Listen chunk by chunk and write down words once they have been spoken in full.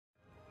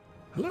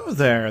Hello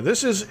there,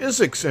 this is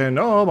Isix, and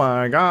oh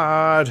my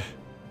god,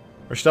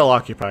 we're still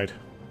occupied.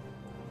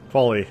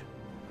 Fully.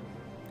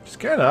 It's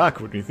kind of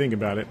awkward when you think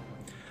about it.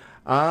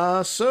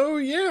 So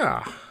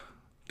yeah.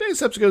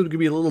 Today's episode is going to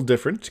be a little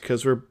different,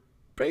 because we're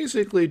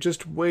basically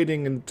just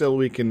waiting until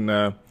we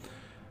can,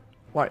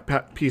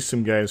 piece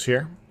some guys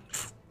here.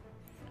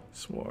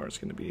 This war is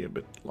going to be a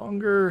bit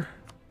longer.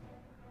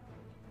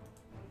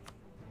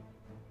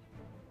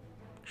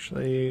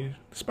 Actually,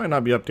 this might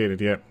not be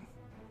updated yet.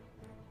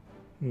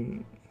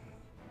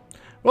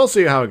 We'll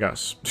see how it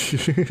goes.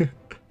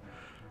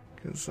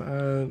 Because,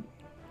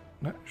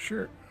 not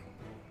sure.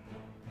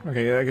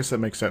 Okay, yeah, I guess that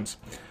makes sense.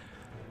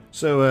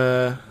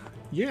 So,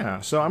 yeah.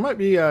 So I might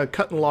be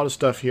cutting a lot of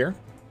stuff here.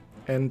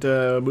 And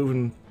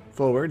moving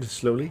forward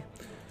slowly.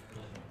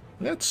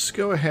 Let's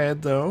go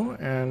ahead, though,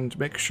 and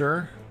make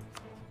sure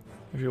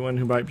everyone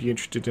who might be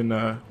interested in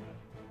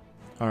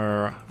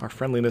our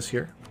friendliness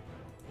here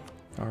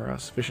are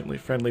sufficiently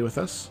friendly with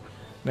us.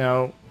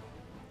 Now,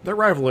 they're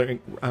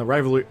rivaling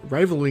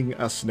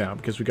us now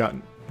because we got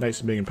nice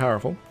and big and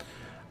powerful.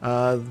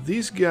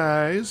 These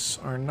guys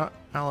are not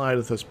allied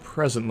with us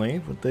presently.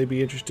 Would they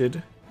be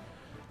interested?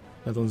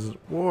 Netherlands is at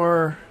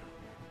war.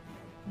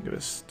 Give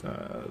us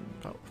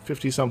about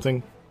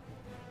 50-something.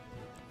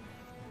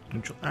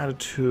 Neutral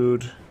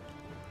attitude.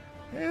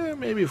 Yeah,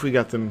 maybe if we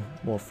got them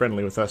more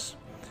friendly with us.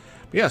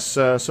 But yes,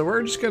 so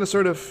we're just gonna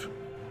sort of...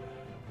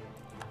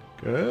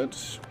 Good.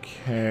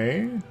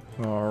 Okay.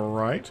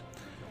 Alright.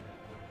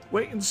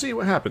 Wait and see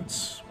what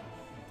happens.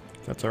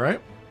 If that's alright.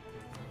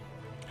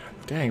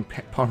 Dang,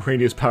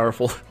 Pomerania's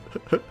powerful.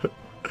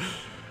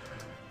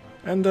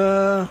 And,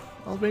 I'll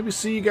maybe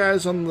see you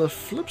guys on the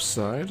flip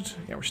side.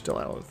 Yeah, we're still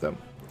out with them.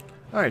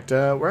 Alright,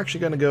 we're actually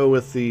going to go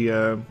with the,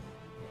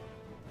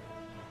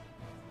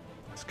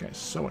 this guy's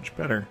so much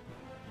better.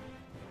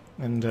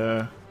 And,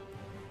 because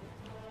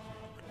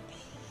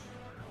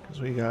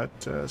we got,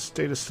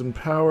 status and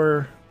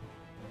power.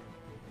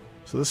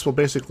 So this will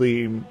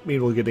basically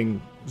mean we're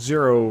getting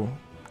 0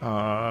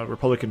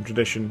 Republican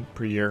tradition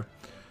per year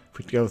if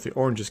we go with the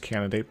Oranges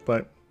candidate,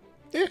 but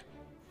yeah,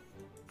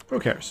 who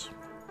cares?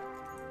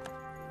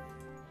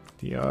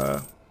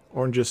 The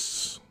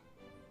Oranges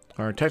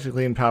are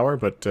technically in power,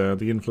 but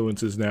the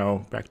influence is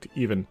now back to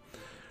even.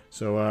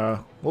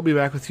 So we'll be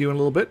back with you in a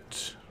little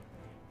bit.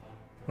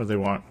 What do they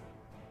want?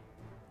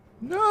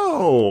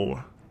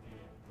 No!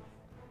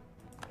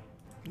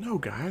 No,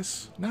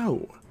 guys.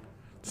 No.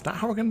 It's not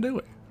how we're going to do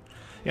it.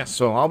 Yeah,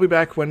 so I'll be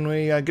back when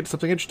we get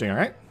something interesting,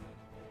 alright?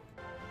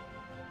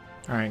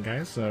 Alright,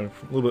 guys, a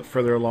little bit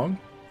further along.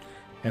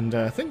 And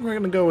I think we're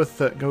going to go with,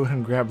 go ahead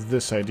and grab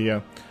this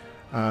idea.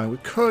 We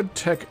could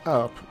tech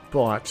up,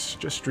 but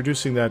just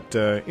reducing that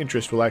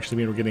interest will actually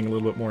mean we're getting a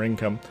little bit more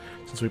income,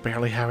 since we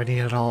barely have any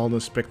at all in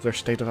this particular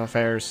state of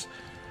affairs.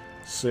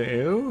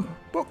 So,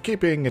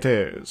 bookkeeping it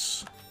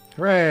is.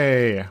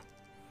 Hooray!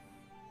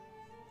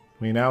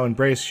 We now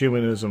embrace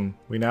humanism.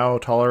 We now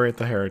tolerate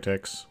the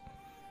heretics.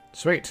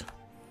 Sweet.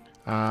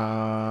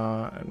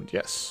 And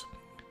yes.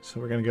 So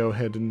we're going to go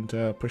ahead and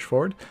push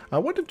forward.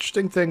 One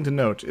interesting thing to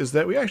note is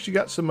that we actually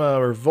got some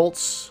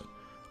revolts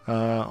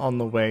on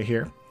the way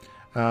here.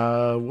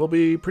 Will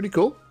be pretty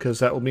cool, because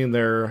that will mean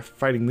they're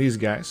fighting these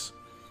guys.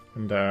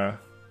 And yeah,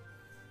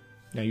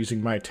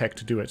 using my tech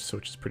to do it, so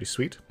which is pretty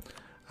sweet.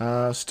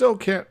 Still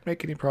can't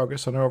make any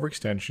progress on our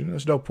overextension.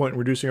 There's no point in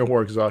reducing our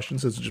war exhaustion,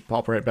 since it'll just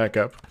pop right back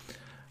up.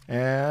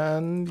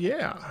 And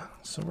yeah,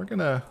 so we're going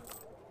to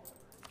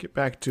get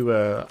back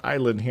to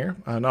island here.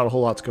 Not a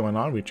whole lot's going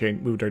on. We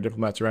moved our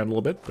diplomats around a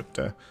little bit, but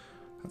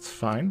that's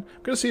fine.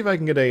 I'm going to see if I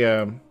can get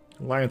a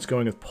alliance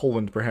going with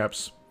Poland,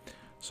 perhaps.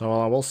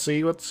 So we'll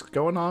see what's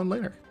going on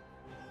later.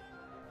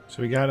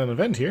 So we got an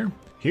event here.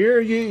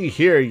 Hear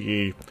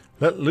ye,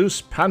 let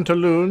loose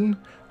Pantaloon,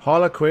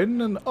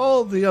 Harlequin, and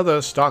all the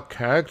other stock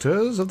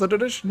characters of the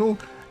traditional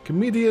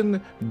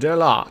comedian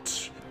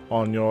dell'arte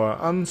on your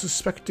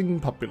unsuspecting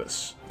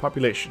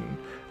population,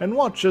 and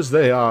watch as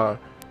they are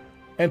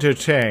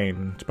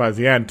entertained by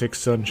the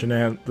antics and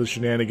the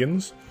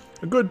shenanigans.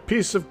 A good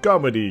piece of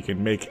comedy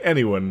can make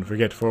anyone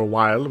forget for a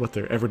while what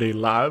their everyday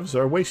lives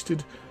are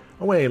wasted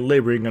away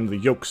laboring under the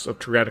yokes of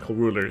tyrannical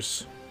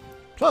rulers.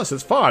 Plus,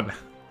 it's fun!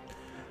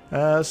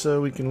 So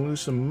we can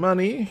lose some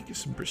money, get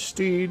some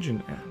prestige,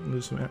 and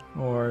lose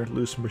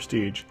some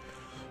prestige.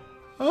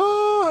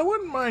 I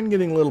wouldn't mind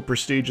getting a little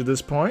prestige at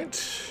this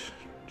point.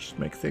 Just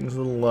make things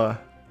a little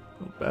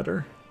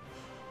better.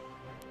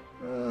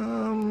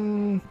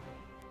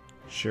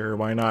 Sure,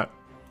 why not?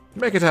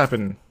 Make it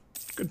happen.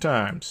 Good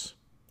times.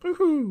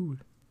 Woohoo!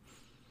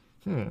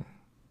 They're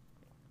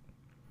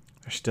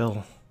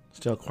still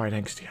quite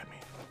angsty at me.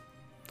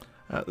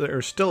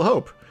 There's still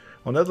hope.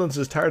 While Netherlands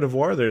is tired of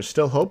war, there's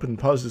still hope and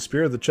positive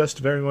spirit of the chest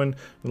of everyone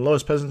from the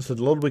lowest peasants to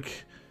Ludwig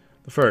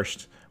I.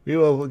 We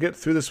will get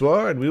through this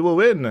war and we will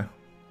win.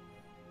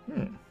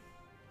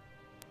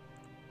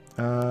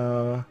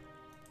 Do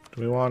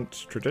we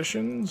want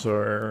traditions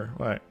or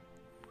what?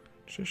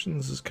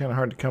 Traditions is kind of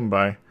hard to come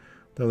by,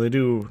 though they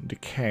do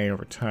decay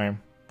over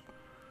time.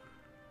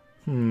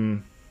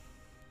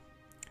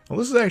 Well,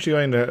 this is actually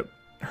going to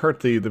hurt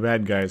the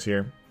bad guys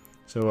here.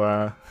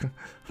 So,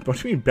 what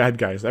do you mean bad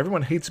guys?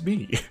 Everyone hates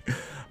me.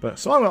 But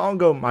so I'll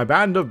go, my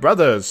band of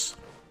brothers.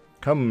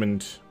 Come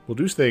and we'll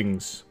do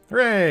things.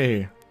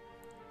 Hooray!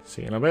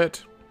 See you in a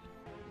bit.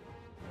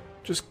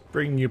 Just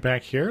bringing you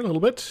back here a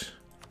little bit.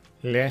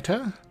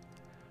 Later.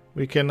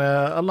 We can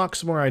unlock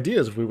some more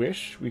ideas if we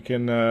wish. We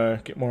can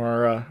get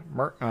more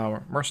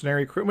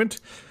mercenary recruitment.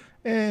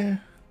 That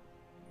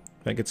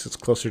gets us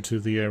closer to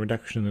the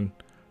reduction in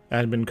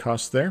admin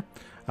costs there.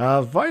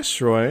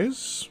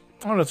 Viceroys,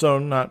 on its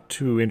own, not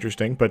too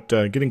interesting, but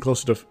getting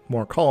closer to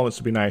more colonists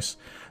would be nice.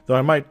 Though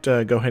I might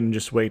go ahead and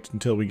just wait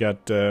until we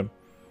got,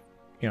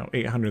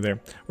 800 there.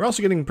 We're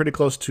also getting pretty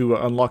close to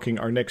unlocking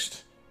our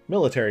next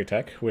military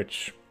tech,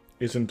 which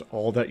isn't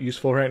all that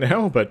useful right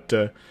now, but,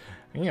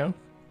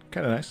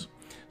 kind of nice.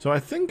 So I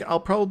think I'll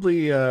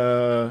probably,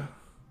 just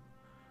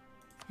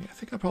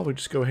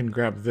go ahead and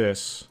grab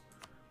this.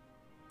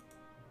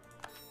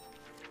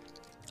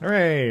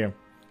 Hooray!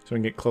 So we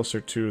can get closer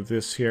to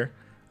this here.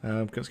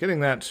 Because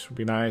getting that would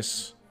be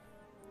nice.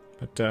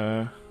 But,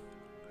 I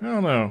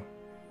don't know.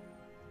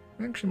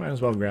 I actually might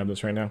as well grab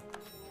this right now.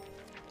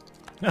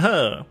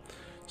 Aha!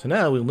 So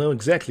now we'll know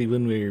exactly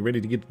when we're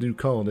ready to get the new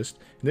colonist.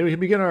 And then we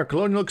can begin our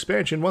colonial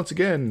expansion once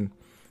again.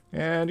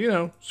 And,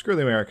 screw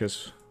the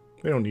Americas.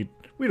 We don't need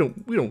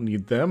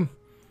them.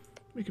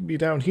 We could be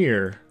down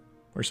here.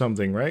 Or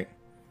something, right?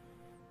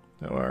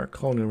 Though our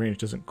colonial range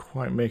doesn't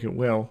quite make it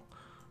well.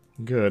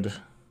 Good.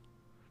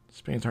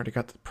 Spain's already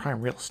got the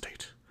prime real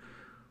estate.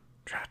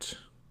 Drat.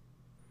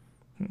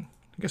 I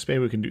guess maybe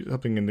we can do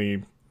something in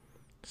the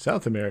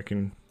South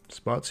American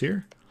spots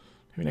here.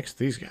 Maybe next to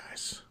these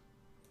guys.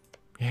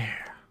 Yeah.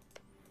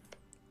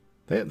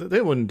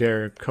 They wouldn't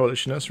dare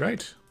coalition us,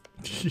 right?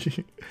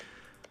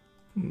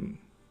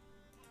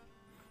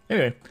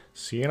 Anyway,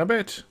 see you in a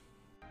bit.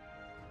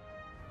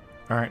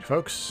 Alright,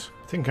 folks.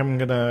 I think I'm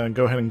gonna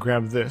go ahead and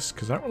grab this,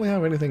 because I don't really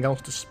have anything else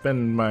to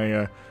spend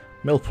my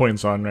mill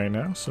points on right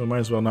now, so I might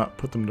as well not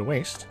put them to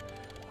waste.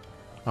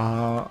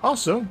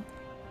 Also,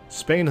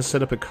 Spain has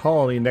set up a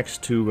colony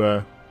next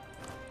to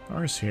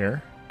ours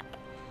here.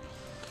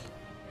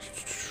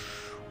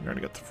 We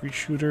already got the free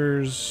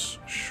shooters.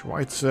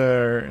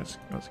 Schweitzer. Is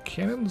it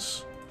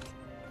cannons?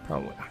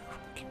 Probably.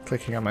 Keep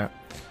clicking on that.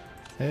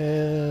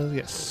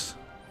 Yes.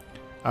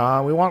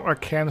 We want our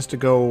cannons to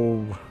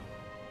go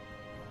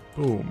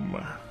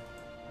boom.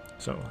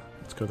 So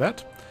let's go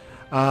that.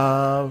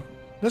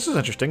 This is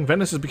interesting.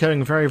 Venice is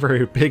becoming very,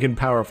 very big and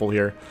powerful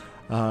here.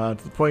 To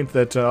the point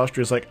that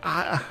Austria's like,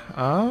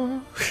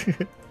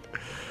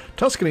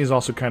 Tuscany is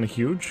also kind of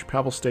huge.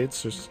 Papal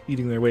states are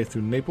eating their way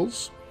through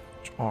Naples,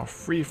 which are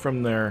free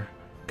from their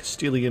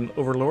Castilian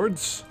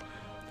overlords.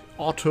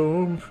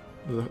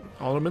 The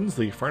Ottomans,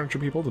 the furniture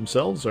people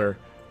themselves, are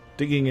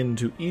digging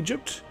into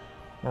Egypt.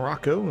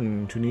 Morocco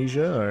and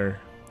Tunisia are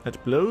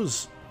at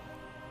blows.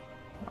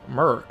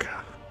 Macuria.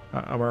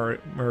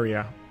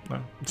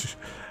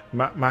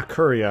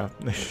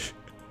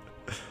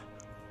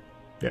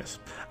 Yes.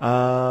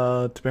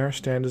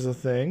 Tabaristan is a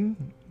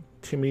thing.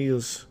 Timmy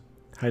is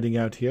hiding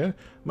out here.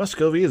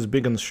 Muscovy is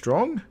big and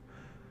strong.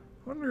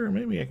 Wonder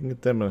maybe I can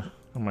get them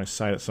on my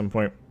side at some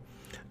point.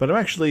 But I'm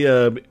actually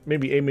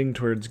maybe aiming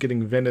towards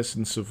getting Venice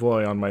and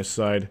Savoy on my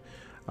side.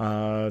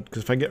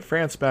 Because if I get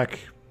France back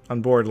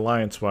on board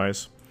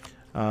alliance-wise,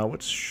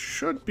 which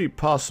should be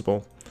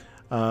possible,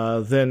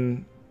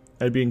 then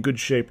I'd be in good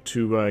shape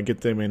to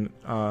get them in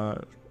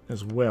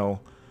as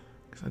well.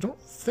 Because I don't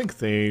think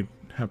they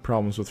have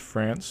problems with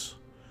France.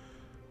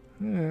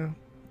 Yeah.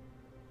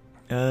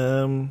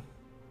 So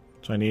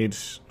I need,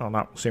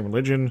 not same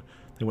religion.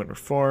 They went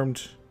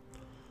reformed.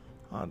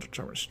 Dutch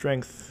armor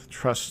strength,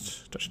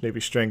 trust, Dutch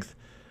navy strength.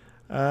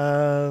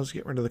 Let's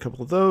get rid of a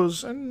couple of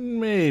those, and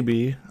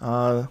maybe they're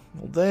a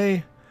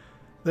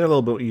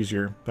little bit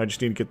easier. I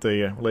just need to get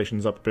the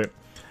relations up a bit.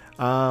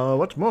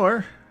 What's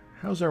more,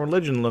 how's our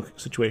religion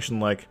situation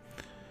like?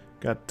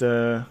 Got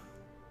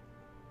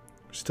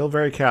still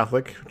very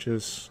Catholic, which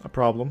is a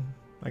problem,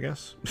 I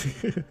guess.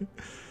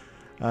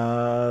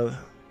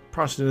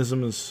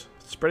 Protestantism is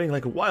spreading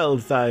like a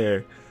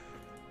wildfire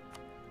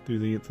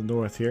through the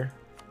north here.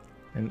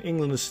 And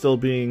England is still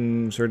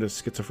being sort of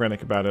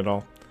schizophrenic about it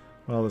all.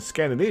 Well,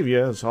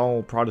 Scandinavia is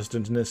all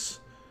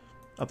Protestantness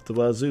up the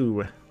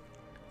wazoo.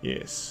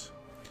 Yes.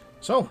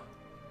 So,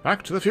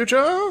 Back to the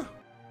Future!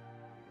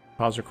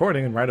 Pause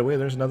recording, and right away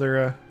there's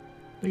another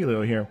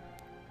Lilo here.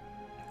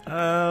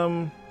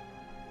 Let's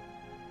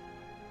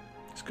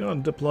go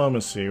on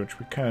diplomacy, which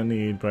we kind of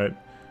need, but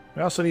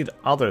we also need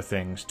other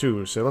things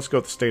too, so let's go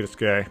with the status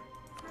guy.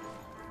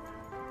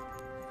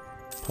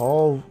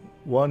 Paul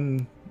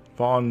von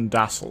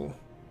Dassel.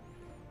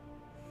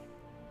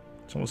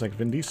 It's almost like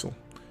Vin Diesel.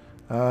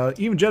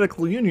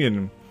 Evangelical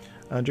Union.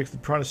 Reject the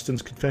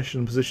Protestants'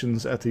 confession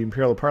positions at the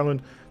Imperial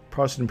Parliament. The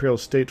Protestant Imperial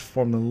State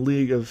form the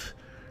League of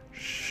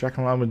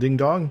Shakalama Ding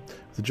Dong,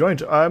 the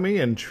joint army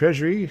and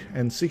treasury,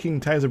 and seeking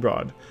ties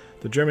abroad.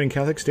 The German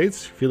Catholic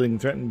states, feeling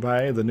threatened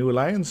by the new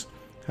alliance,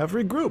 have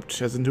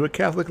regrouped as into a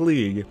Catholic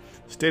league.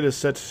 Status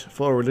set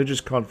for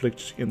religious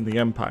conflict in the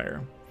empire.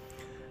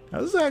 Now,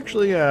 this is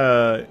actually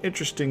a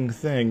interesting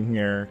thing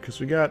here,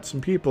 because we got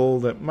some people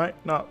that might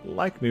not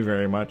like me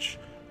very much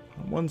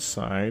on one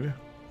side,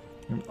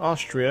 and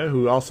Austria,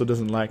 who also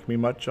doesn't like me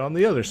much on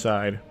the other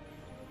side.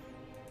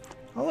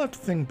 I'll have to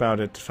think about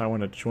it if I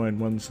want to join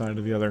one side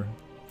or the other.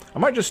 I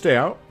might just stay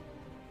out,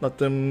 let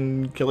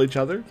them kill each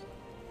other,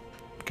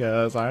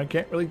 because I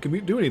can't really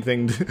do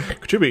anything to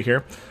contribute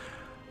here.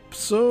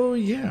 So,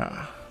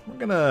 yeah, we're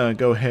gonna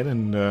go ahead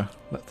and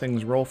let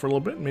things roll for a little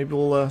bit, and maybe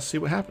we'll see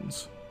what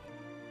happens.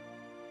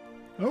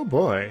 Oh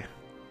boy.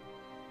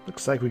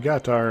 Looks like we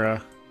got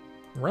our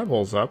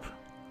rebels up.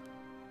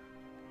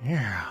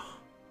 Yeah.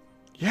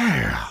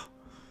 Yeah!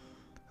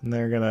 And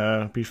they're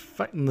gonna be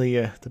fighting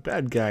the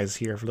bad guys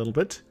here for a little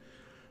bit.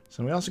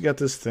 So we also got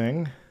this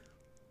thing.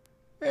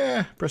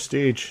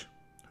 Prestige.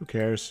 Who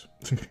cares?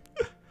 Let's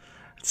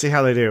see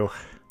how they do.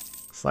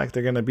 It's like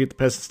they're gonna beat the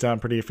peasants down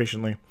pretty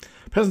efficiently.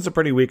 Peasants are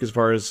pretty weak as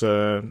far as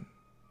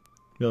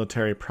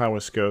military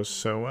prowess goes,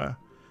 so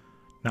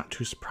not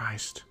too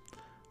surprised.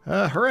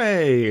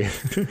 Hooray!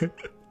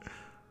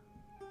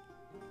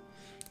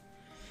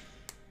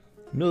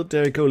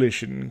 Military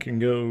coalition can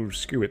go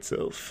screw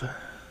itself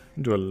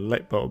into a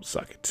light bulb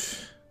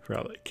socket for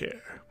all they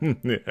care.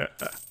 Yeah.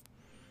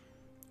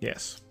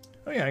 Yes.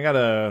 Oh yeah, I got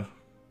a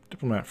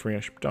diplomat free. I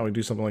should probably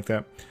do something like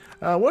that.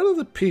 What are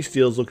the peace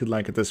deals looking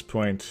like at this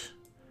point?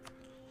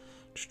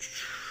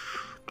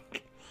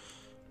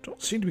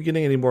 Don't seem to be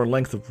getting any more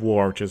length of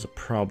war, which is a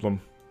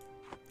problem.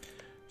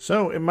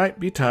 So it might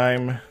be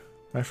time,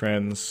 my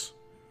friends,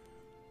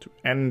 to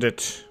end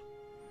it.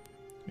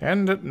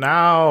 End it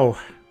now!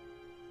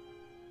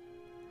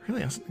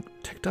 Really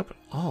hasn't ticked up at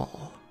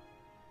all.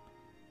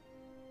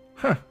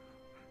 Huh.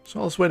 So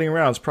all this waiting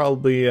around has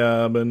probably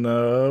been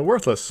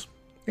worthless.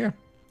 Yeah.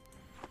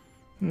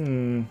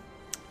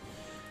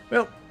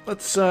 Well,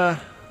 let's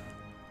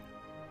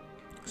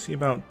see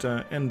about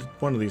end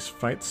one of these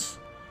fights.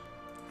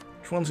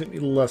 Which one's going to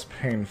be less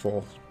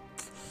painful?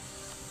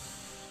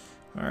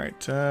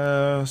 Alright,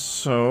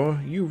 so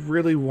you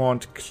really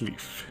want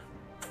Cleef.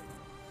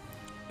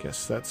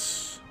 Guess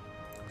that's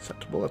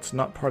acceptable. That's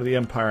not part of the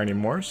Empire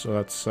anymore, so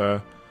that's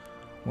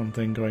one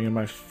thing going in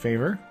my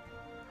favor.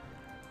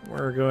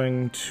 We're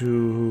going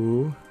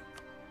to...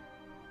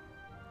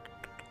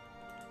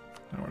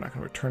 No, we're not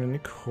going to return any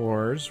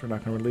cores. We're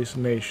not going to release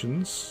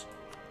nations.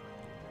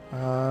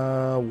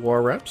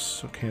 War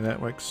reps. Okay,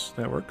 that works.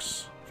 That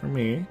works for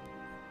me.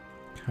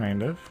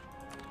 Kind of.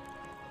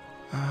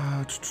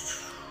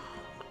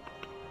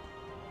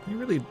 They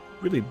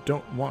really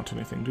don't want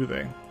anything, do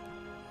they?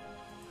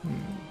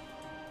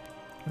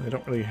 They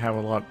don't really have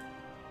a lot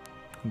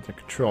under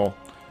control.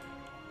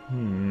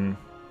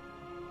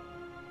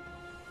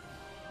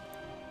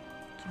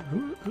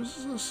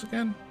 Who's this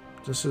again?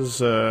 This is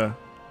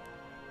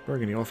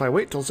Burgundy. Well, if I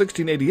wait till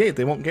 1688,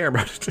 they won't care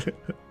about it.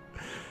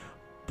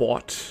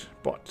 But,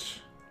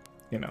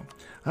 you know.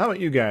 How about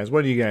you guys?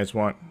 What do you guys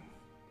want?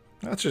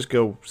 Let's just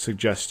go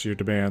suggest your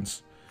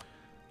demands.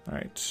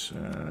 Alright.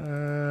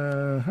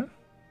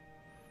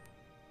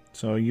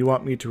 So you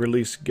want me to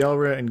release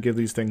Gelra and give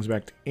these things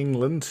back to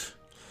England?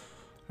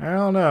 I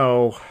don't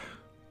know.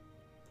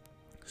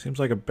 Seems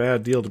like a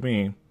bad deal to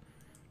me.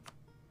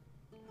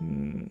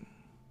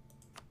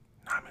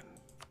 I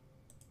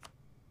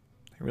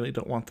really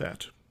don't want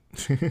that.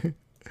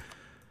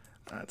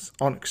 That's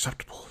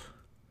unacceptable.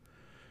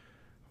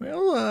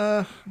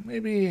 Well,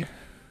 maybe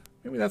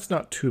that's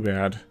not too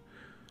bad.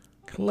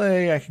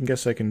 Calais, I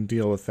guess I can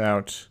deal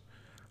without.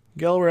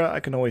 Gelra, I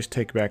can always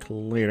take back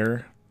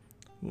later.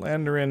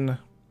 Landarin,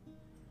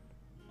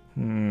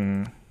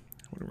 I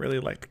would really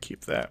like to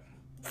keep that.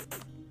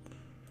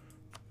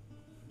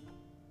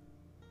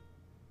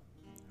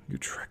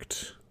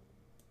 Utrecht.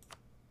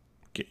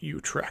 Get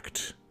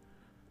Utrecht.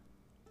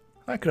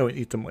 I could always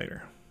eat them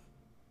later.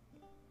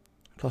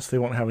 Plus, they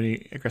won't have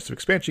any aggressive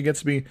expansion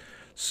against me,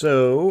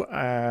 so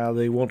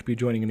they won't be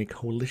joining any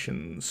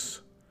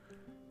coalitions.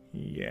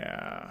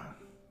 Yeah.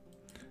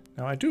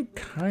 Now, I do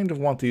kind of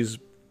want these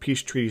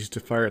peace treaties to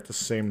fire at the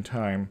same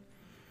time.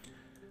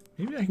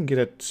 Maybe I can get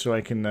it so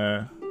I can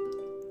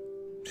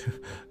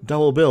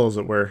double bill, as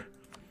it were.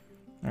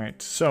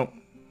 Alright, so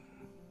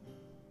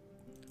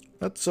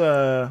let's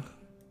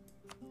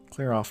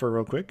clear offer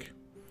real quick.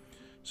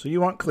 So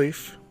you want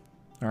Cleef.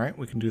 Alright,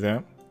 we can do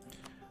that.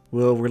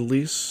 We'll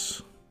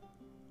release...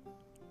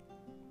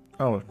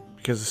 Oh,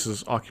 because this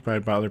is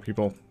occupied by other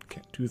people.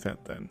 Can't do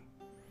that then.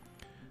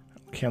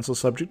 Cancel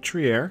subject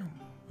Trier.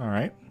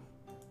 Alright.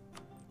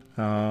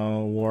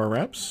 War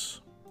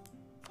reps.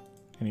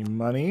 Any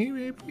money,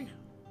 maybe?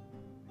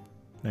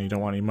 No, you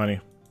don't want any money.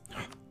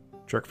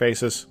 Jerk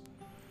faces.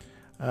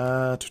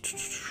 Turn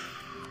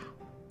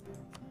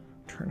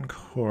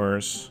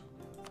cores.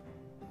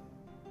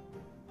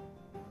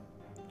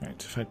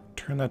 Alright, if I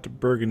turn that to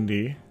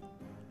Burgundy,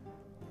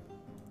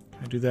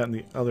 can I do that in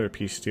the other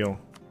peace deal?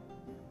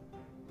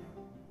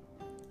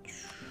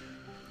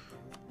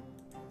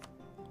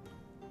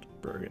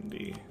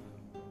 Burgundy.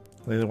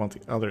 They don't want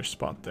the other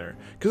spot there.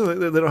 Because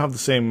they don't have the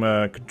same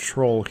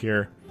control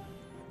here.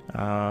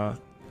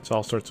 It's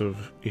all sorts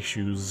of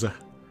issues. Now,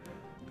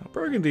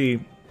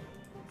 Burgundy's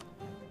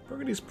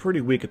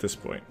pretty weak at this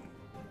point.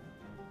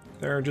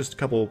 There are just a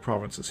couple of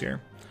provinces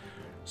here.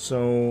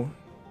 So,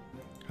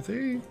 are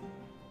they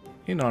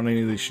in on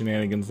any of these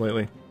shenanigans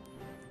lately?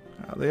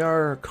 They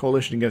are a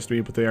coalition against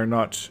me, but they are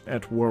not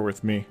at war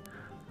with me.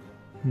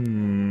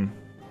 If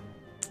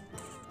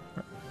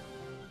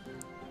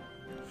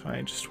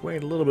I just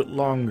wait a little bit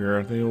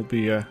longer, they will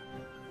be, about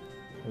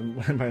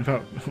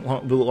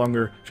a little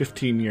longer,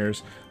 15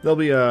 years, they'll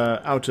be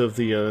out of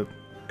the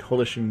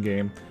coalition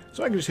game.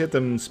 So I can just hit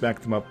them and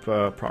smack them up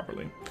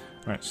properly.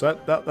 Alright, so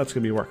that's going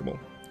to be workable.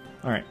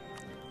 Alright,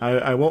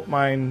 I won't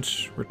mind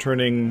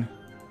returning...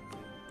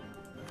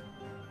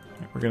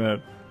 We're going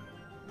to...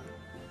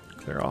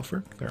 Clear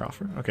offer,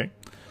 okay.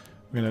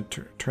 We're going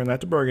to turn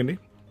that to Burgundy,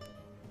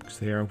 because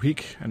they are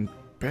weak and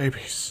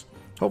babies.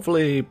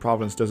 Hopefully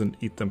Province doesn't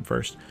eat them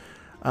first.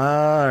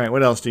 Alright,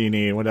 what else do you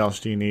need?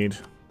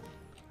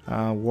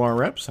 War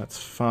reps, that's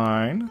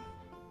fine.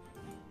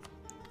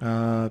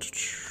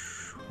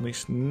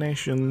 Least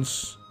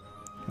nations.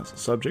 That's the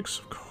subjects,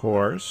 of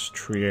course.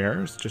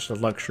 Trier is just a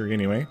luxury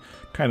anyway.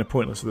 Kind of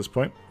pointless at this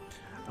point.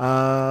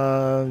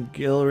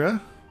 Gilra.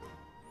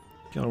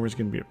 Gilra's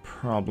going to be a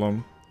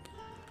problem.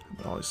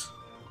 But always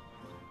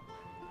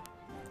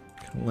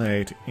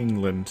Calais to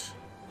England.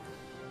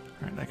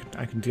 Alright,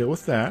 I can deal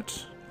with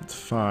that. That's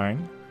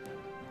fine.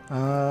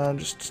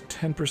 Just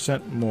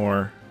 10%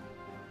 more.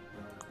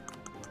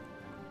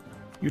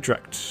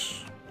 Utrecht.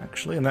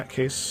 Actually, in that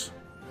case,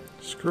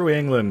 screw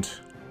England.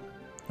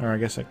 Or I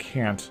guess I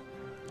can't.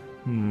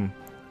 I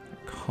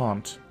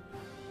can't.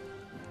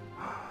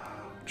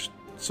 Just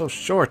so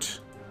short.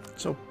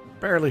 So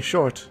barely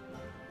short.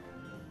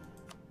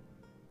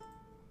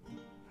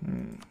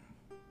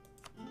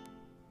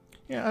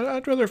 Yeah,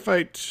 I'd rather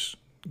fight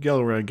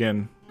Gelra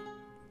again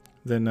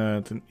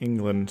than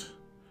England.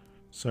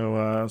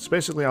 So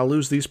basically I'll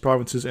lose these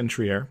provinces in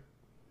Trier.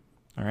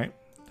 Alright,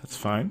 that's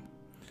fine.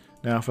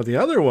 Now for the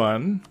other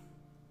one...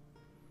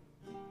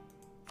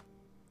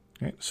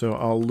 Okay, so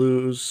I'll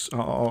lose...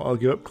 I'll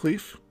give up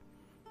Cleef.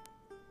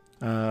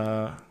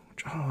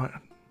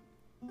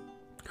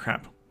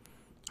 Crap.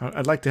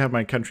 I'd like to have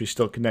my country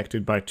still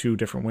connected by 2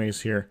 different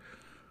ways here.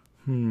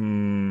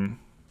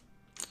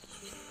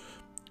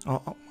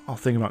 I'll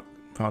think about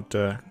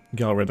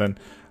Gelra then.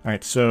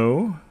 Alright,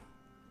 so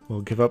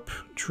we'll give up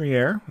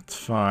Trier. That's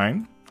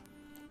fine.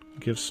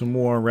 Give some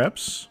more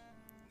reps.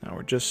 Now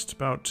we're just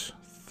about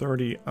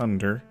 30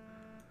 under.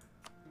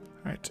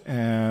 Alright,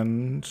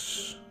 and...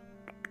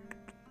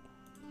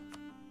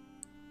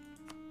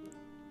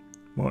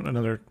 want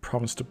another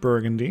province to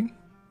Burgundy.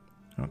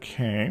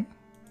 Okay.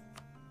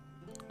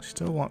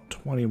 Still want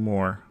 20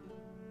 more.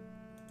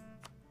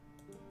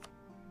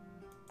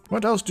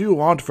 What else do you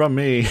want from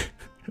me?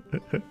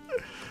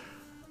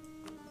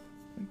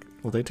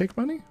 Will they take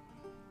money?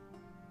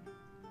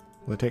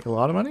 Will they take a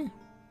lot of money?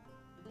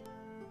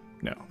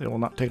 No, they will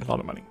not take a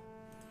lot of money.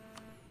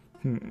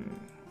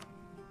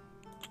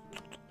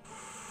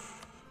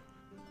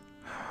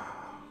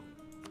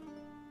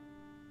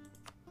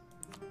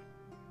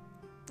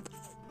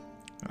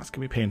 That's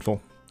going to be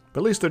painful. But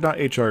at least they're not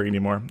HR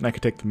anymore. And I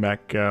can take them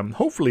back,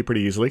 hopefully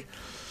pretty easily.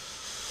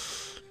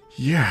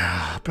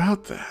 Yeah,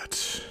 about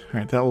that.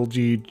 Alright, that will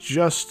be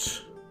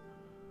just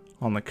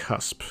on the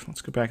cusp.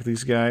 Let's go back to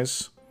these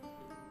guys.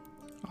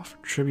 Offer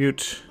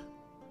tribute.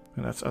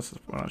 And that's the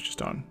one I was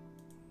just on.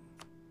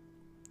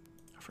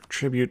 Offer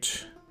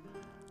tribute.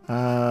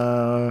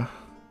 Landers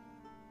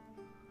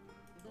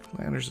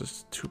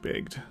is too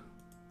big.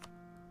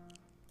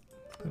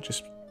 That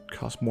just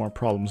causes more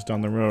problems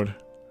down the road.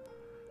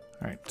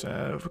 Alright,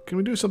 can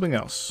we do something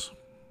else?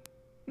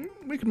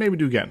 We can maybe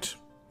do Ghent.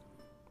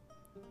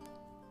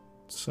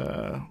 It's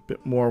a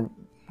bit more...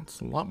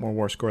 It's a lot more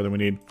war score than we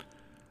need.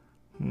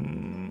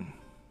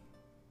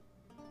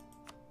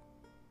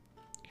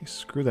 Okay,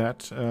 screw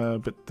that.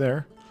 Bit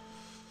there.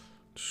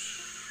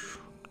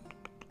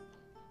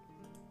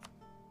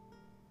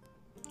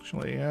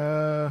 Actually,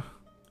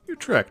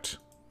 Utrecht.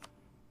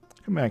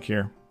 Come back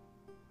here.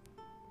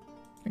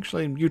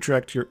 Actually,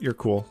 Utrecht, you're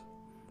cool.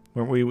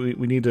 We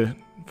need to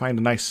find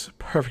a nice,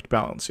 perfect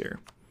balance here.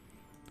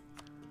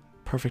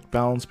 Perfect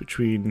balance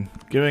between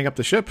giving up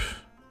the ship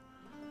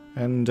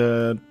and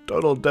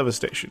total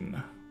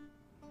devastation.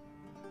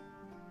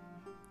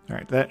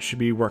 Alright, that should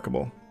be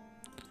workable.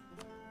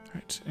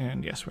 Alright,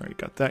 and yes, we already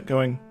got that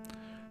going.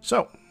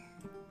 So,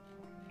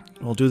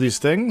 we'll do these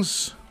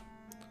things.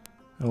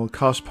 It'll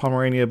cost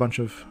Pomerania a bunch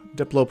of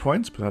Diplo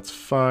points, but that's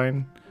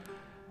fine.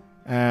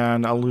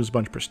 And I'll lose a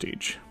bunch of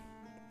prestige.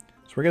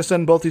 So we're going to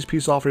send both these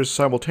peace offers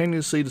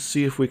simultaneously to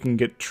see if we can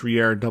get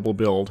Trier double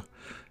billed.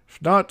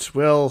 If not,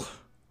 well,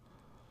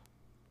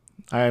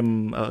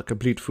 I'm a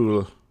complete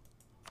fool.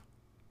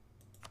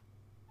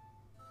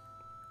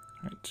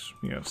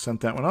 Alright,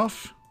 sent that one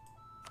off.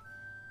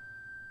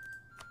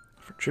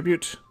 For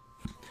tribute.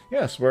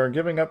 Yes, we're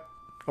giving up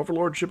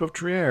Overlordship of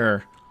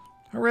Trier.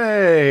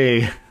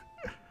 Hooray!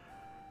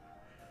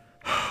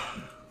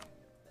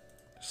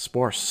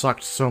 Spore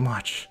sucked so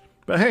much.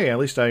 But hey, at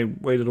least I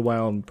waited a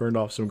while and burned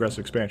off some aggressive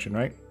expansion,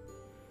 right?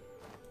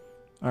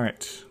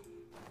 Alright.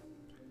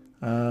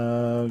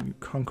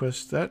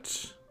 Conquest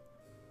that.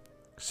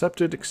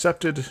 Accepted,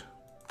 accepted.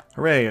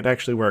 Hooray, it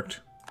actually worked.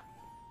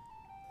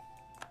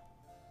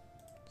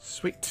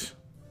 Sweet.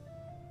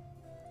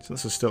 So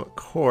this is still a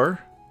core.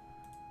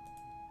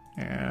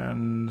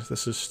 And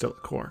this is still a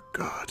core.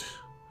 God.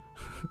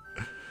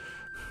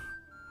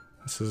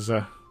 This is,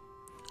 I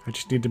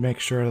just need to make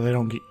sure they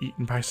don't get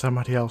eaten by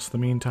somebody else in the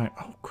meantime.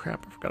 Oh,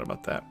 crap, I forgot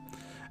about that.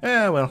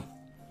 Well.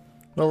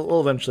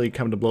 We'll eventually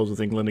come to blows with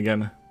England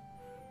again.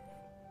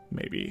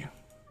 Maybe.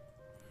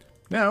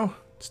 Now,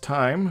 it's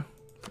time,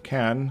 if we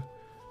can,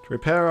 to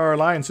repair our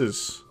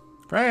alliances.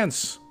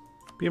 France,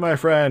 be my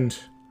friend.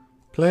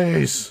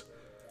 Please.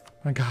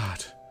 My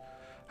God.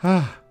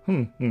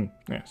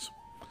 Yes.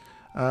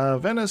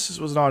 Venice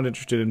was not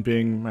interested in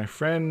being my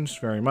friend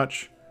very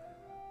much.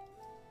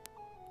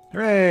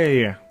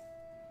 Hooray!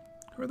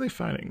 Who are they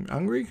fighting?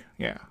 Hungary?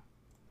 Yeah.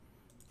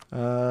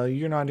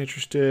 You're not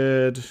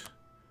interested.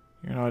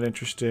 You're not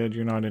interested.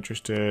 You're not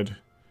interested.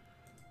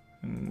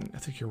 I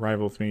think you're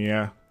rival with me,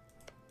 yeah.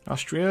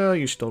 Austria,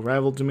 you still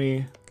rival to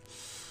me.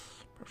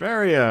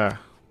 Bavaria.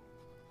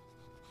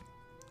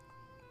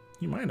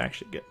 You might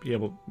actually be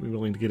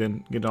willing to get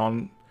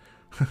on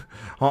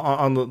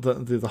on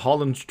the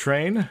Holland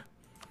train.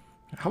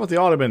 How about the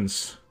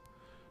Ottomans?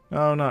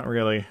 No, not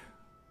really.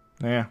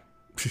 Yeah.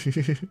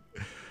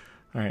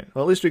 Alright,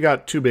 well at least we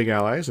got two big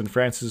allies, and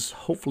France is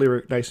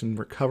hopefully nice and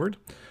recovered.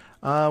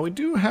 We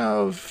do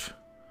have...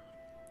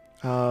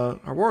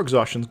 our war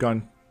exhaustion's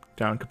gone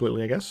down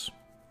completely, I guess.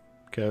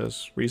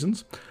 Because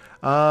reasons.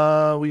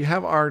 We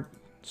have our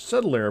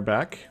settler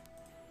back.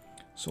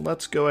 So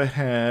let's go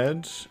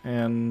ahead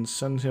and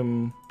send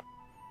him...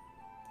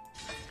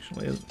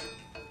 Actually,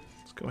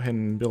 let's go ahead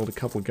and build a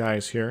couple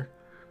guys here.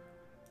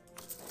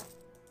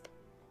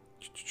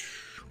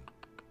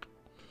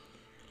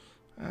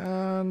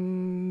 And...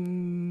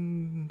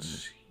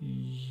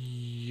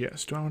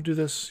 yes, do I want to do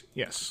this?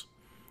 Yes.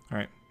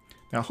 Alright.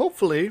 Now,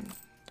 hopefully,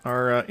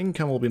 our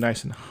income will be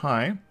nice and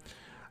high.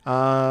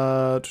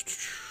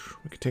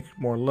 We could take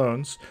more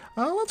loans.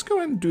 Let's go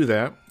ahead and do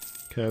that,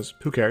 because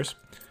who cares?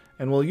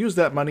 And we'll use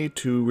that money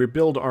to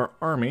rebuild our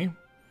army,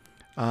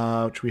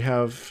 which we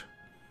have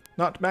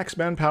not max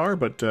manpower,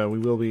 but we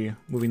will be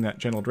moving that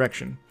general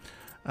direction.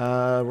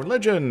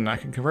 Religion, I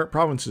can convert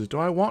provinces. Do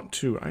I want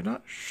to? I'm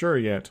not sure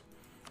yet.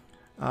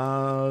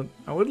 I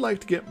would like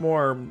to get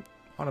more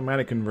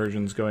automatic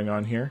conversions going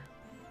on here.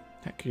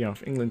 Heck, you know,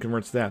 if England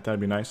converts that, that'd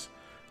be nice.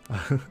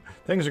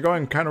 Things are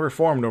going kind of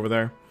reformed over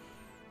there.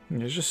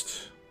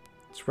 It's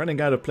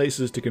running out of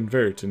places to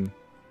convert, and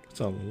it's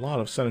a lot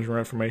of Centers of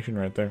Reformation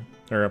right there.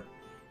 Or,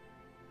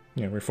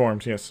 yeah,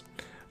 reformed, yes.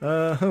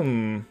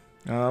 One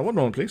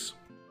moment, please.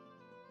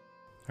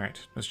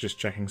 Alright, let's just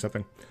checking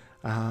something.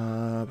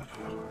 How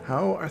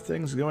are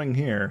things going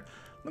here?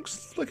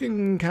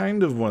 Looking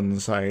kind of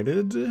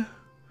one-sided.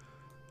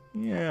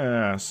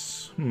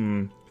 Yes.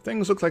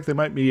 Things look like they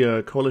might be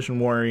coalition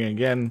warring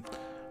again.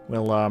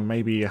 Well,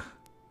 maybe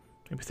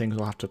things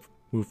will have to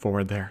move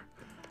forward there.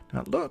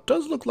 Now, it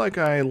does look like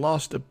I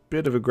lost a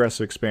bit of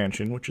aggressive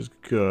expansion, which is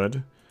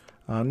good.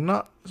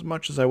 Not as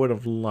much as I would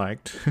have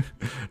liked.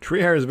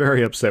 Trier is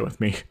very upset with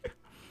me.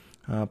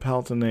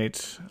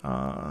 Palatinate,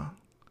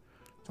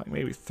 like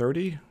maybe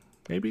 30,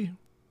 maybe?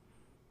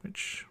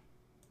 Which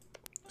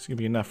is going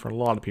to be enough for a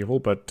lot of people,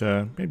 but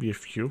maybe a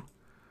few.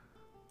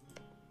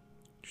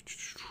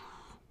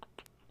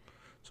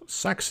 So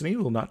Saxony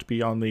will not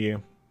be on the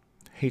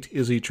hate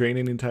Izzy train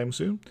anytime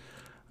soon.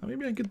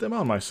 Maybe I can get them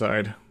on my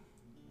side.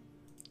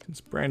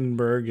 Since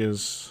Brandenburg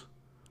is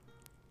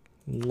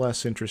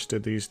less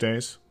interested these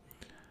days.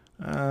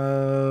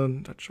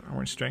 Dutch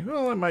armory strength.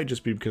 Well, it might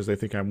just be because they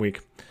think I'm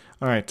weak.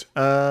 Alright,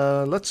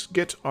 let's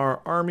get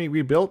our army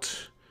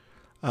rebuilt.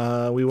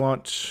 We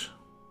want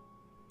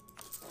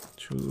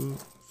 2,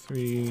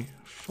 3,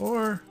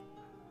 4.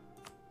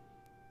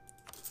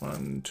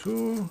 1,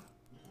 2.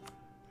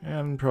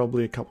 And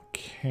probably a couple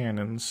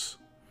cannons.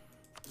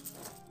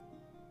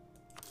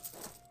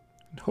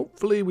 And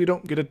hopefully we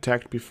don't get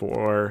attacked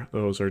before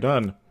those are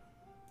done.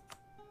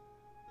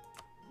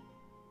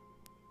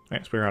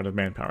 Yes, we're out of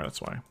manpower,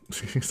 that's why.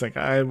 It's like,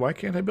 why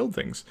can't I build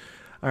things?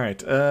 Alright,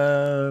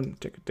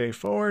 take a day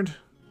forward.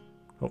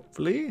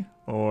 Hopefully.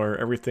 Or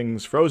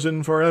everything's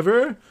frozen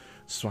forever.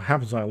 This is what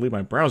happens when I leave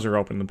my browser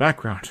open in the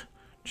background.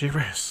 Gee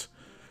whiz.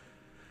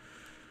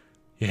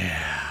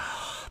 Yeah,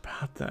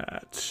 about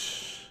that.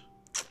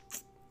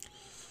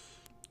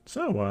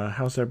 So,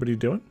 how's everybody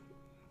doing?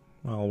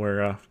 Well,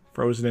 we're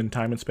frozen in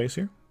time and space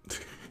here.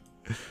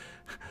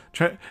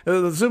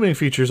 The zooming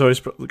feature is always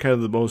kind of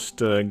the most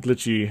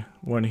glitchy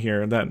one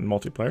here, that and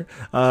multiplayer.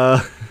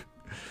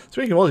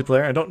 Speaking of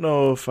multiplayer, I don't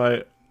know if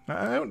I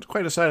haven't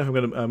quite decided if I'm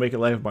going to make it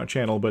live on my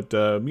channel, but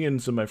me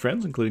and some of my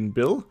friends, including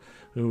Bill,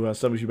 who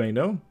some of you may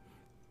know,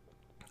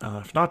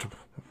 if not,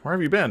 where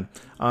have you been?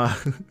 Did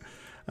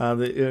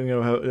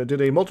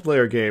a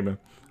multiplayer game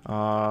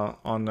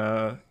on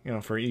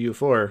for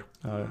EU4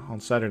 on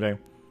Saturday.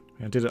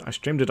 I did it. I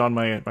streamed it on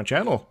my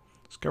channel.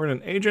 Discovered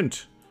an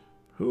agent.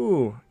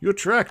 Who?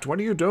 Utrecht, what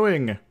are you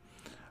doing?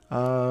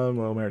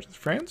 Well, marriage with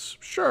France?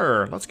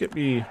 Sure, let's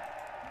be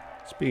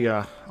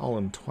all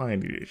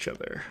entwined with each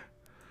other.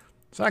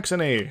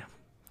 Saxony,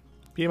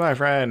 be my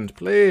friend,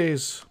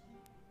 please.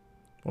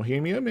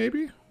 Bohemia,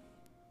 maybe?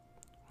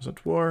 Was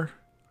it war?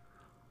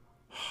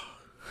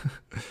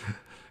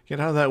 Get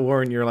out of that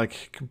war and you're,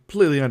 like,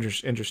 completely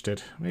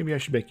interested. Maybe I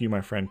should make you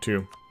my friend,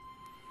 too.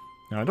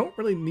 Now, I don't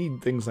really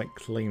need things like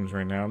claims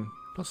right now.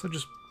 Plus, I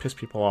just piss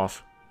people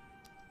off.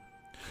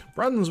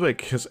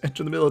 Brunswick has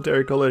entered the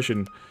military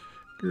coalition.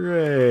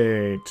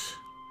 Great.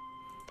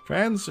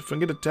 France, if I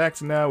get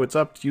attacked now, it's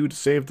up to you to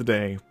save the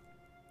day.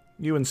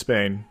 You and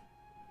Spain.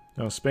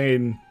 Now,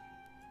 Spain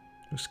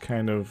was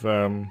kind of,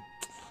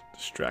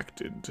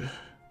 distracted.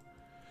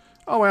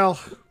 Oh well.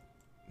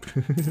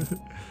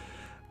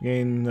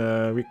 Gain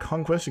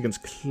reconquest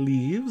against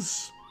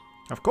Cleves.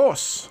 Of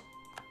course.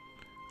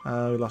 We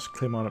lost a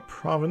claim on a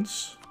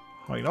province.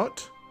 Why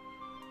not?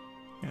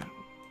 Yeah.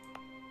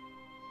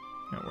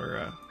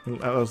 Yeah,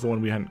 that was the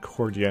one we hadn't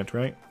cored yet,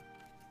 right?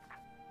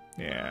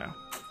 Yeah.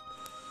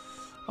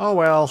 Oh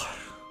well.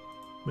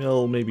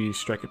 We'll maybe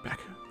strike it back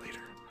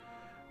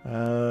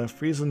later.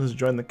 Friesland has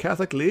joined the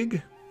Catholic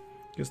League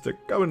against their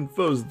common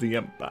foes, the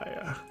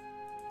Empire.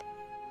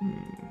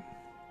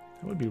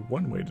 That would be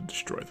one way to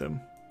destroy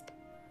them.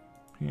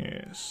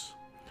 Yes.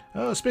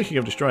 Speaking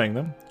of destroying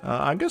them,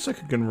 I guess I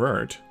could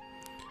convert.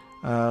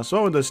 So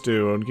what would this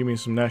do? It would give me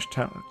some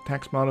national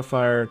tax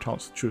modifier,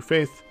 tolerance of true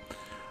faith,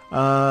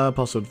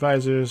 pulse of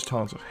advisors,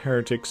 tolerance of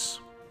heretics.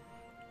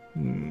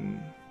 You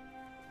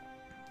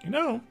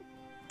know,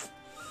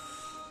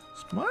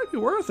 this might be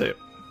worth it.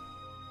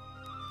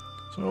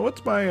 So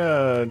what's my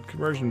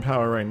conversion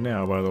power right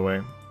now, by the way?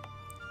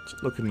 What's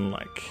it looking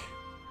like?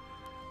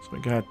 So we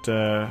got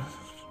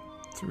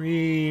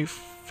 3,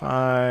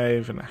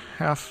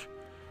 5.5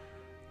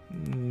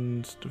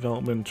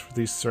 development for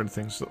these sort of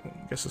things. So I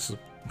guess this is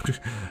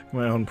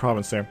my own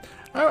province there.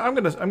 I'm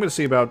gonna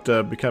see about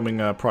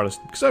becoming a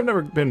Protestant, because I've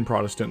never been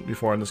Protestant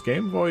before in this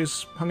game. I've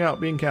always hung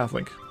out being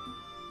Catholic,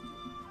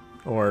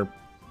 or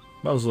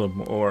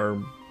Muslim,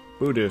 or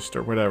Buddhist,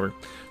 or whatever.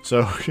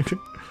 So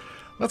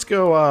let's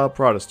go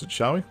Protestant,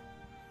 shall we?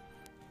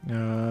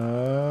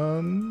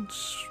 And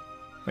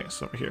I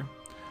guess over here.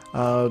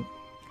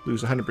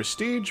 Lose 100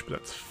 prestige, but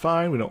that's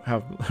fine. We don't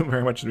have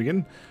very much to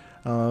begin.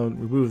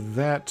 Remove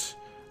that.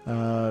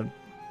 Alright,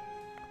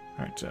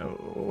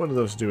 what do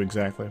those do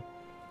exactly?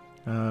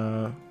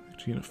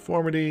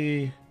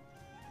 Uniformity.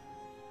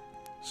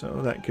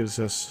 So that gives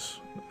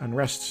us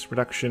unrest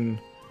reduction.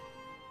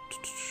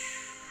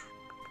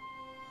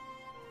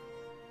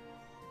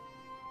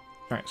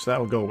 Alright, so that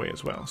will go away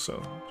as well.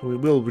 So we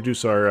will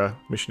reduce our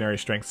missionary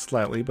strength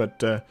slightly, but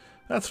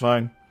that's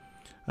fine.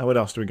 What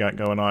else do we got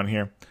going on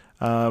here?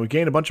 We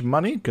gained a bunch of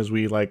money because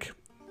we, like,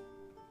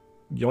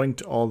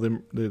 yoinked all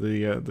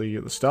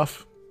the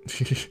stuff.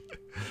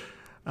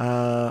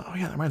 Oh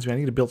yeah, that reminds me, I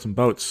need to build some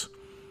boats.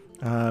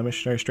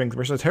 Missionary strength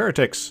versus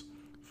heretics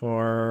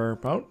for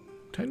about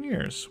 10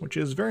 years, which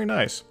is very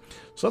nice.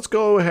 So let's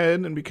go ahead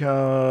and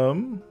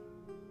become...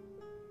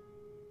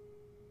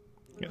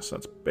 Yes,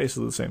 that's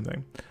basically the same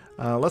thing.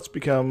 Let's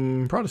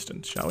become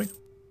Protestant, shall we?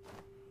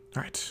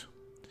 Alright.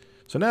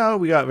 So now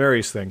we got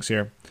various things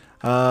here.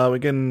 We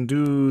can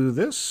do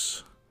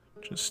this.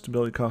 Just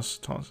stability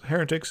cost, tolerance of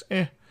heretics.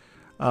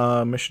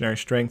 Missionary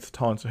strength,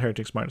 tolerance of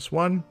heretics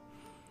 -1.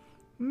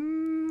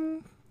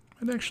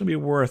 Might actually be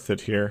worth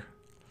it here.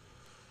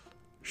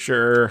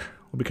 Sure,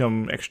 we'll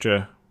become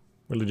extra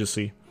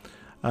religiously.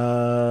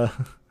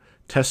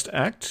 Test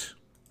Act.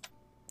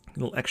 A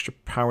little extra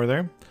power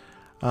there.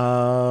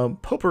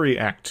 Popery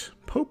Act.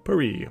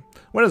 Popery.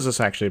 What is this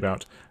actually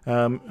about?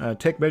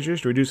 Take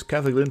measures to reduce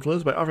Catholic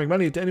influence by offering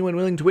money to anyone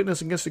willing to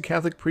witness against a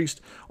Catholic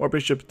priest or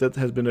bishop that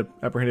has been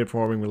apprehended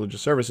performing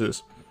religious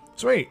services.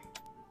 Sweet.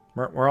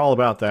 We're all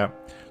about that.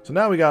 So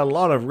now we got a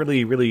lot of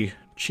really, really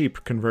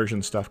cheap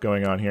conversion stuff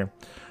going on here.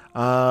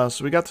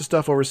 So we got the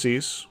stuff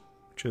overseas,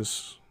 which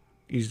is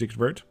easy to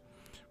convert.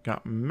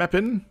 Got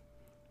Meppin.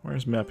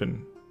 Where's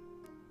Meppin?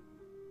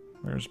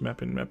 Where's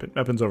Meppin?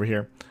 Meppin's over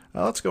here.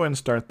 Let's go ahead and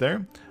start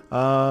there.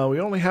 We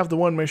only have the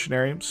one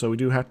missionary, so we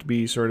do have to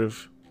be sort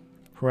of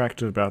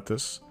proactive about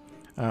this.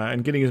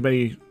 And getting as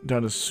many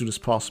done as soon as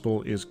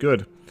possible is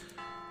good.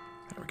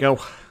 There we go.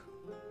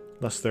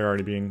 Unless they're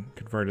already being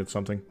converted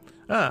something.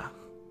 Got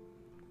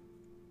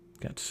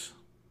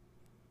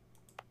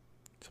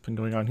something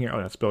going on here.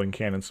 Oh, that's building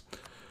cannons.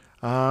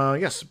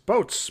 Yes,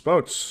 boats.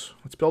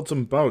 Let's build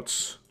some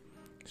boats.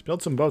 Let's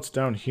build some boats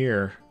down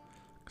here.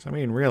 Because, I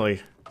mean,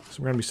 really...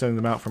 So we're going to be sending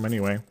them out from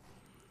anyway.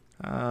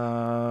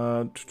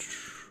 One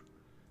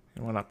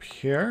up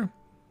here.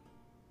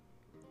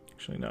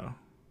 Actually, no.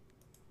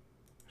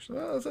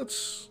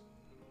 Let's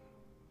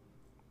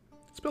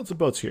build some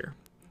boats here.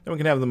 Then we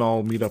can have them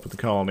all meet up with the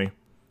colony.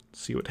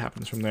 See what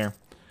happens from there.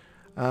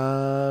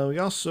 We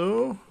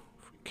also,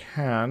 if we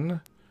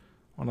can,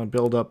 want to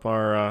build up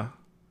our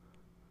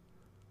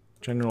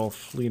general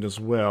fleet as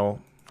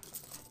well.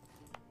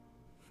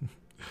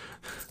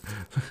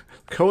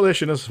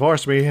 coalition has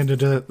forced me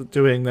into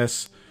doing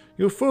this.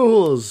 You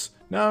fools!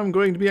 Now I'm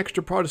going to be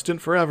extra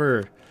Protestant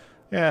forever.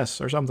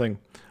 Yes, or something.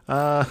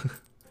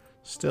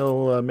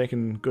 Still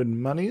making good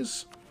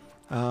monies.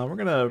 We're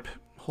gonna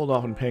hold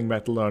off on paying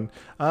back the loan.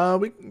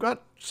 We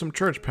got some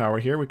church power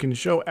here. We can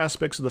show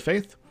aspects of the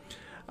faith.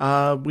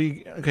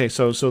 Okay,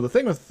 so the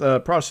thing with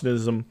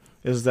Protestantism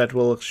is that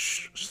we'll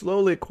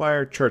slowly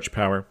acquire church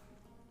power.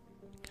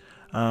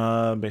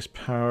 Base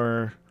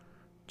power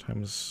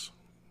times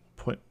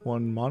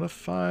 0.1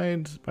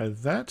 modified by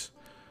that.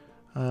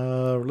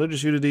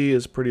 Religious unity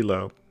is pretty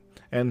low.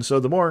 And so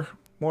the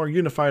more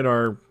unified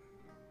our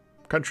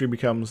country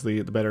becomes,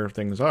 the better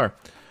things are.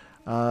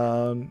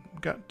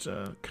 Got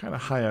kind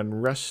of high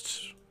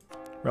unrest,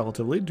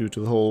 relatively, due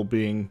to the whole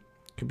being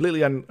completely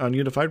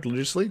ununified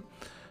religiously.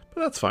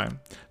 But that's fine.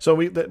 So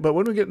but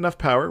when we get enough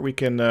power, we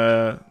can,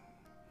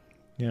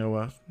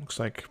 looks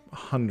like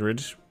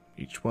 100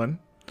 each one.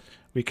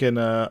 We can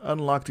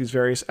unlock these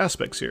various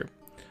aspects here.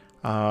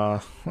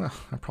 Well,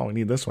 I probably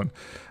need this one.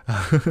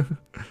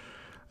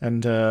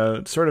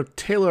 And sort of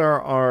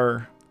tailor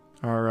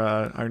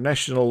our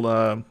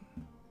national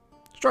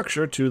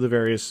structure to the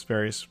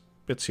various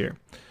bits here.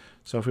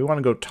 So if we want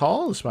to go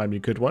tall, this might be a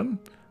good one.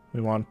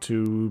 We want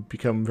to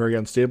become very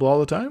unstable all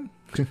the time.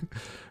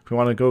 If we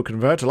want to go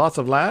convert to lots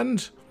of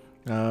land,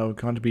 we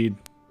want to be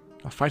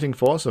a fighting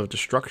force of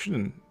destruction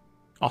and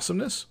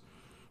awesomeness.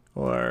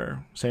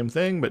 Or same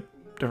thing, but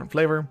different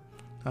flavor.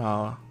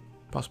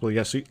 Possibly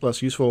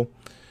less useful.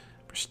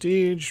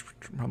 Prestige,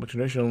 Republic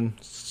traditional,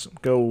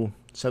 go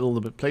settle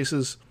the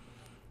places.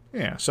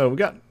 Yeah, so we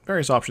got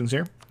various options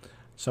here.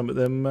 Some of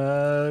them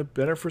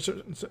better for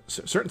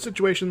certain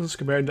situations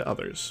compared to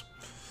others.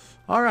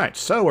 Alright,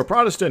 so we're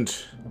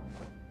Protestant.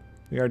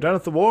 We are done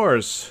with the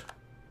wars.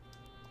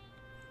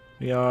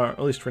 We are,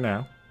 at least for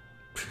now.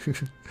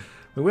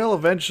 We will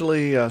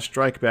eventually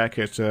strike back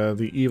at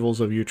the evils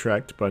of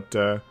Utrecht, but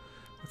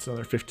that's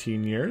another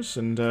 15 years,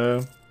 and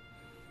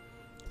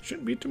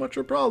shouldn't be too much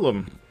of a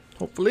problem.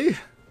 Hopefully.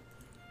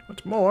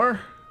 What's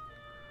more,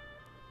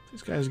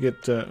 these guys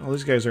get, well,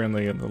 these guys are in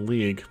the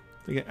league.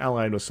 They get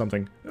allied with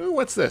something. Ooh,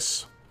 what's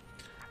this?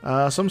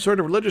 Some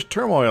sort of religious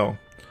turmoil.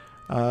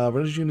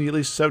 Religious unity at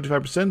least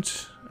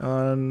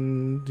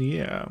 75%.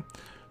 Yeah.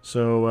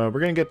 So we're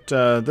going to get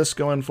this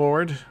going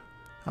forward.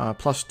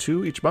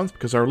 +2 each month,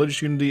 because our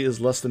religious unity is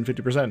less than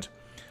 50%.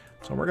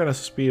 So we're going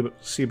to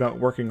see about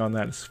working on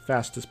that as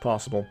fast as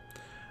possible.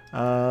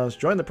 Let's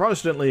join the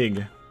Protestant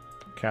League.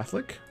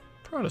 Catholic,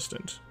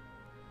 Protestant.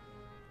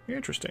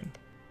 Interesting.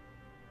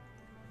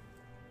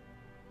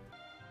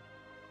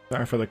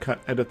 Sorry for the cut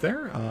edit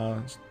there.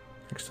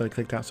 Actually, I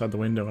clicked outside the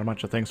window and a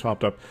bunch of things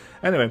popped up.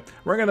 Anyway,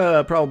 we're going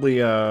to probably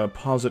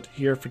pause it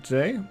here for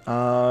today.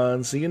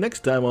 And see you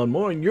next time on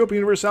more Europa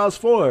Universalis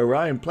 4, where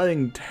I am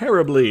playing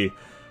terribly.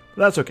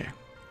 But that's okay.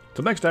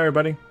 Till next time,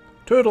 everybody.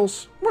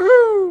 Toodles! Woohoo!